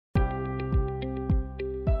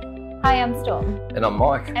Hi, I'm Storm. And I'm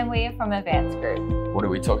Mike. And we are from Advanced Group. What are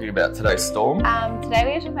we talking about today, Storm? Today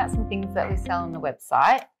we are talking about some things that we sell on the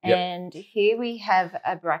website. Yep. And here we have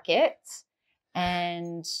a bracket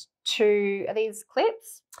and two, are these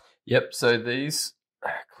clips? Yep, so these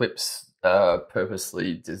clips are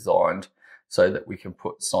purposely designed so that we can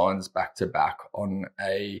put signs back to back on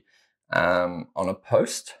a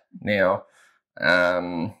post. Now,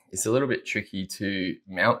 it's a little bit tricky to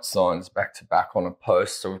mount signs back to back on a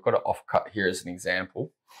post, so we've got an offcut here as an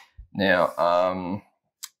example. Now,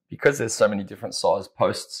 because there's so many different size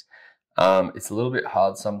posts, it's a little bit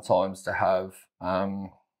hard sometimes to have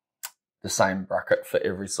the same bracket for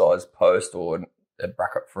every size post, or a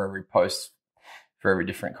bracket for every post for every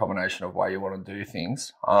different combination of way you want to do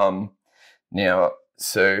things. And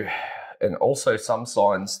also some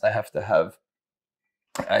signs, they have to have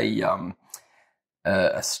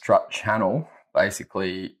a strut channel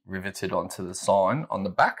basically riveted onto the sign on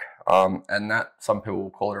the back, and that some people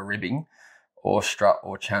will call it a ribbing or strut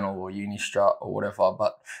or channel or uni-strut or whatever,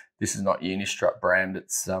 but this is not uni-strut brand.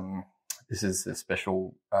 It's this is a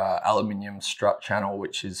special aluminium strut channel,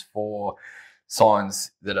 which is for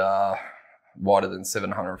signs that are wider than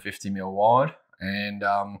 750 mil wide, and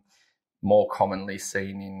more commonly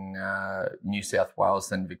seen in New South Wales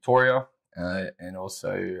than Victoria, and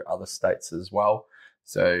also other states as well.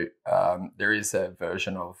 So there is a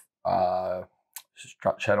version of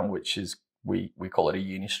strut channel, which is, we call it a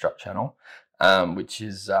uni-strut channel, which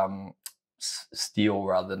is steel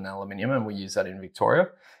rather than aluminium, and we use that in Victoria.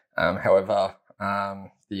 However,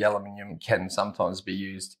 the aluminium can sometimes be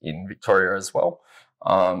used in Victoria as well.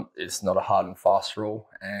 It's not a hard and fast rule,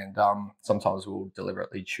 and sometimes we'll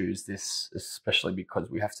deliberately choose this, especially because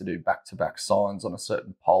we have to do back-to-back signs on a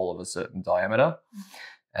certain pole of a certain diameter.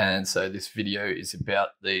 And so this video is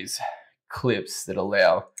about these clips that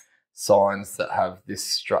allow signs that have this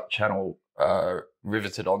strut channel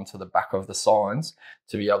riveted onto the back of the signs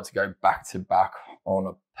to be able to go back to back on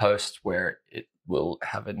a post, where it will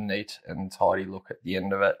have a neat and tidy look at the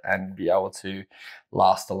end of it and be able to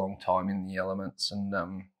last a long time in the elements, and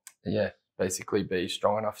basically be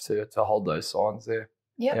strong enough to hold those signs there.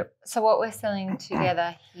 Yep. So what we're selling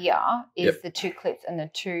together here is the two clips and the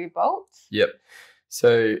two bolts. Yep.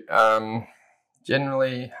 So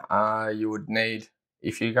generally you would need,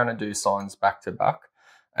 if you're going to do signs back to back,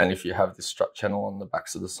 and if you have the strut channel on the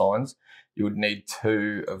backs of the signs, you would need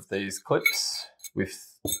two of these clips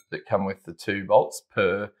that come with the two bolts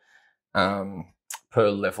per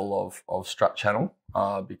level of strut channel,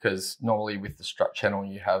 because normally with the strut channel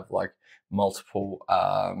you have like multiple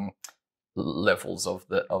levels of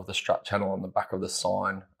the strut channel on the back of the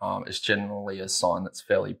sign. It's generally a sign that's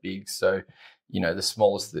fairly big, so the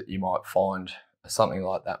smallest that you might find, something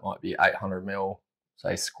like that, might be 800 mil,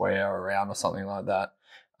 say square or round or something like that.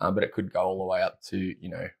 But it could go all the way up to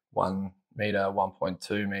 1 meter,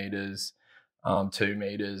 1.2 meters, 2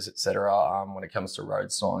 meters, etc. When it comes to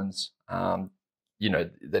road signs,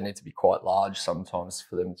 they need to be quite large sometimes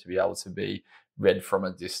for them to be able to be read from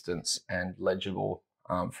a distance and legible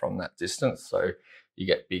from that distance. So you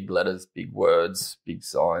get big letters, big words, big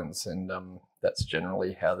signs, and that's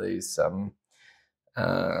generally how these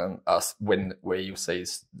where you'll see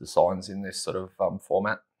the signs in this sort of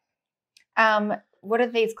format. What are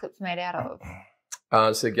these clips made out of?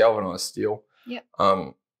 It's a galvanised steel. Yep.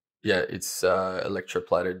 It's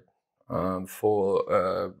electroplated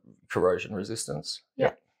for corrosion resistance.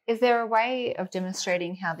 Yep. Is there a way of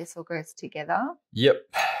demonstrating how this all goes together?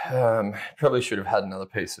 Yep. Probably should have had another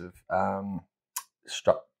piece of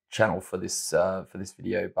strut channel for this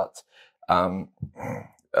video, but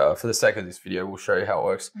for the sake of this video, we'll show you how it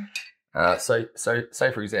works. So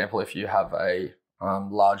say for example, if you have a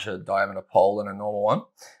larger diameter pole than a normal one.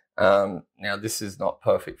 Now this is not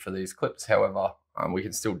perfect for these clips, however, we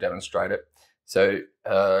can still demonstrate it. So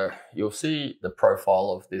you'll see the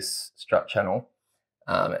profile of this strut channel.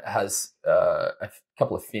 It has a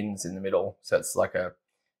couple of fins in the middle, so it's like a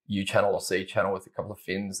U channel or C channel with a couple of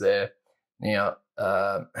fins there. Now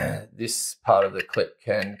this part of the clip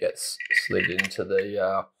can get slid into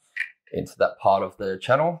that part of the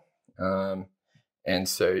channel. And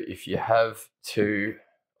so if you have two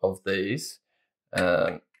of these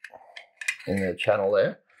in the channel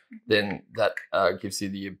there, then that gives you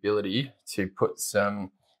the ability to put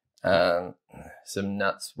some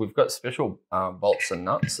nuts. We've got special bolts and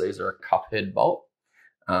nuts. These are a cup head bolt.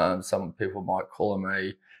 Some people might call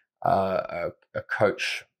them a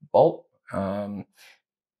coach bolt.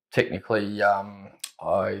 Technically,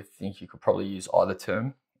 I think you could probably use either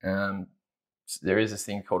term. There is this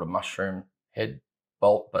thing called a mushroom head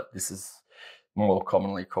bolt, but this is more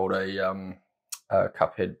commonly called a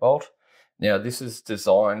cup head bolt. Now, this is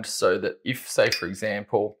designed so that if, say, for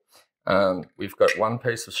example, we've got one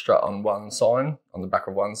piece of strut on one sign, on the back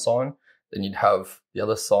of one sign, then you'd have the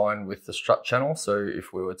other sign with the strut channel. So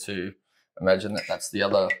if we were to imagine that that's the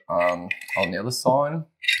other on the other sign,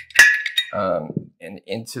 and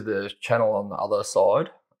into the channel on the other side,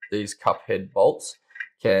 these cup head bolts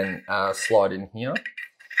can slide in here.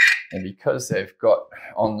 And because they've got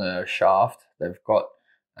on the shaft, they've got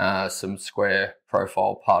some square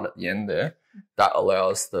profile part at the end there, that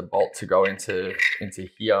allows the bolt to go into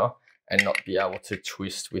here and not be able to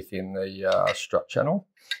twist within the strut channel.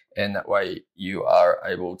 And that way you are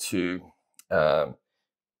able to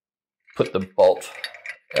put the bolt,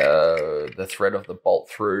 the thread of the bolt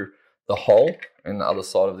through the hole in the other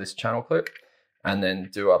side of this channel clip, and then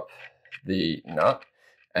do up the nut.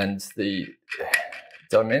 And the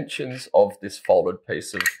dimensions of this folded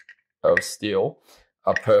piece of steel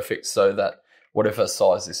are perfect so that whatever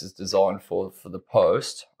size this is designed for the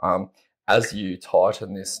post, as you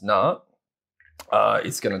tighten this nut,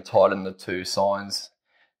 it's going to tighten the two signs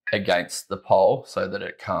against the pole so that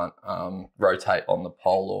it can't rotate on the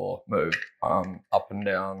pole or move up and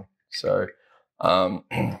down. So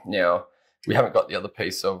now we haven't got the other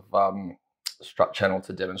piece of strut channel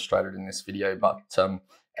to demonstrate it in this video, but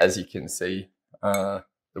as you can see, the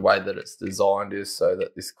way that it's designed is so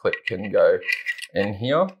that this clip can go in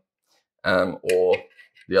here, or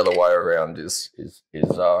the other way around is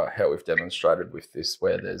how we've demonstrated with this,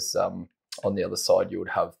 where there's on the other side you would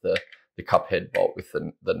have the cup head bolt with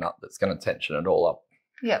the nut that's going to tension it all up.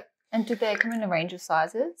 Yep. And do they come in a range of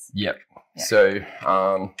sizes? Yep. So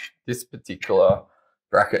this particular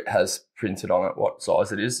bracket has printed on it what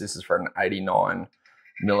size it is. This is for an 89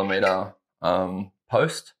 millimeter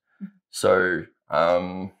post. So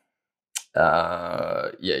yeah,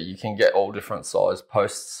 you can get all different size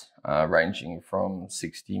posts, ranging from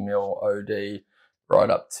 60 mil OD right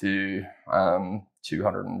up to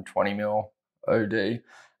 220 mil OD.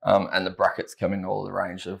 And the brackets come in all the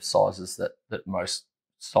range of sizes that most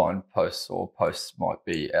signposts or posts might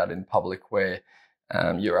be out in public, where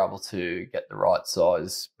you're able to get the right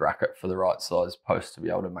size bracket for the right size post to be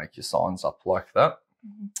able to make your signs up like that.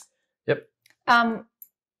 Mm-hmm. Yep.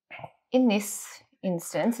 In this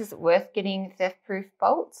instance, is it worth getting theft-proof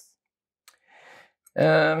bolts?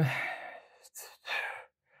 I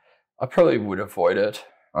probably would avoid it.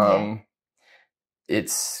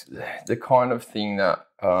 It's the kind of thing that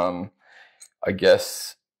I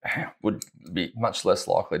guess would be much less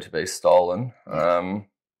likely to be stolen.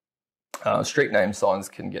 Street name signs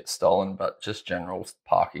can get stolen, but just general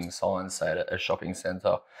parking signs, say at a shopping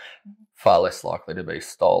centre, far less likely to be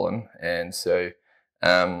stolen. And so,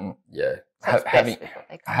 having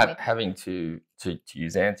to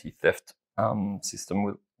use anti-theft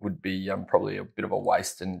system would be probably a bit of a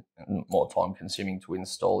waste and more time consuming to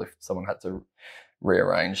install if someone had to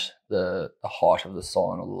rearrange the height of the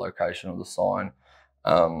sign or the location of the sign.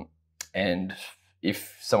 And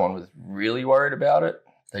if someone was really worried about it,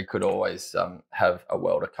 they could always have a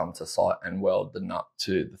welder come to site and weld the nut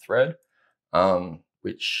to the thread,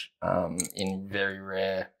 which in very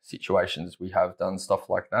rare situations we have done stuff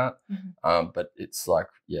like that. But it's like,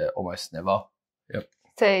 almost never. Yep.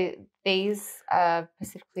 So these are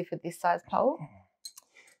specifically for this size pole?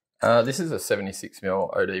 This is a 76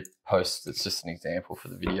 mil OD post. It's just an example for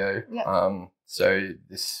the video. Yep. So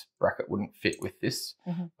this bracket wouldn't fit with this,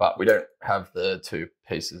 but we don't have the two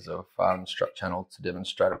pieces of strut channel to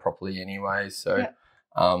demonstrate it properly anyway. So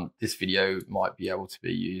this video might be able to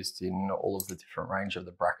be used in all of the different range of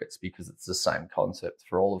the brackets because it's the same concept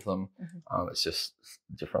for all of them. It's just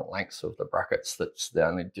different lengths of the brackets. That's the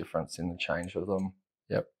only difference in the change of them.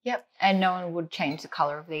 Yep. And no one would change the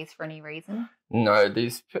colour of these for any reason? No,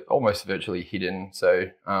 these almost virtually hidden. So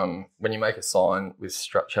when you make a sign with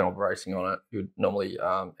strut channel bracing on it, you would normally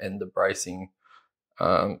end the bracing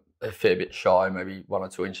a fair bit shy, maybe 1 or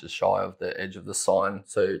 2 inches shy of the edge of the sign.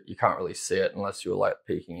 So you can't really see it unless you're late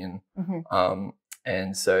peeking in.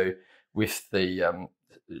 And so with the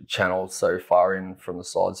channel so far in from the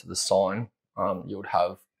sides of the sign, you would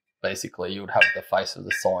have the face of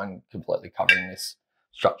the sign completely covering this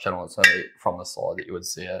strut channel. It's only from the side that you would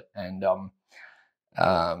see it. And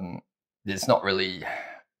there's not really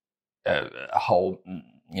a whole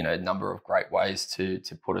number of great ways to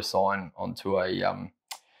put a sign onto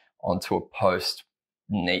a post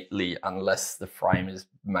neatly, unless the frame is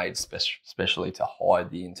made specially to hide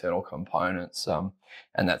the internal components,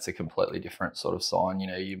 and that's a completely different sort of sign.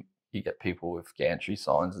 You get people with gantry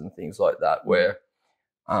signs and things like that where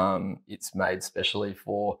it's made specially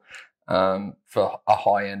for for a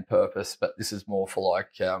high-end purpose, but this is more for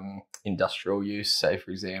like industrial use. Say,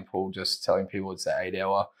 for example, just telling people it's an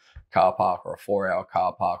 8-hour car park or a 4-hour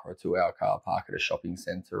car park or a 2-hour car park at a shopping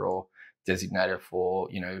centre, or designated for,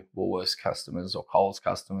 you know, Woolworths customers or Coles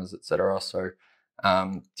customers, etc. So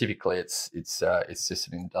typically it's just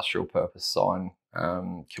an industrial purpose sign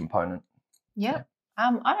component. Yep.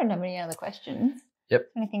 I don't have any other questions.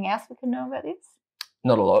 Yep. Anything else we can know about this?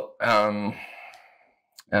 Not a lot.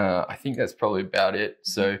 I think that's probably about it.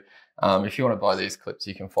 So if you want to buy these clips,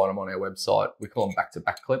 you can find them on our website. We call them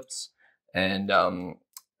back-to-back clips. And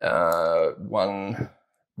one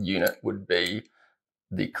unit would be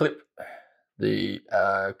the clip, the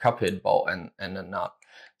cup head bolt, and a nut.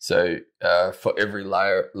 So for every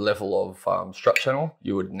level of strut channel,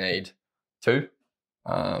 you would need 2.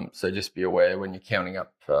 So just be aware when you're counting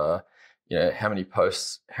up, you know, how many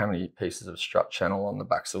pieces of strut channel on the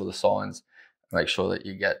backs of the signs. Make sure that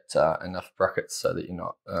you get enough brackets so that you're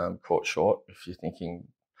not caught short. If you're thinking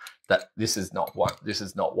that this is not one, this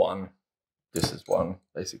is one,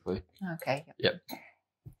 basically. Okay. Yep.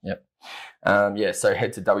 Yeah, so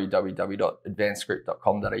head to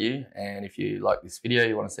www.advancedscript.com.au, and if you like this video,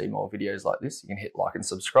 you want to see more videos like this, you can hit like and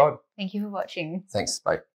subscribe. Thank you for watching. Thanks, bye.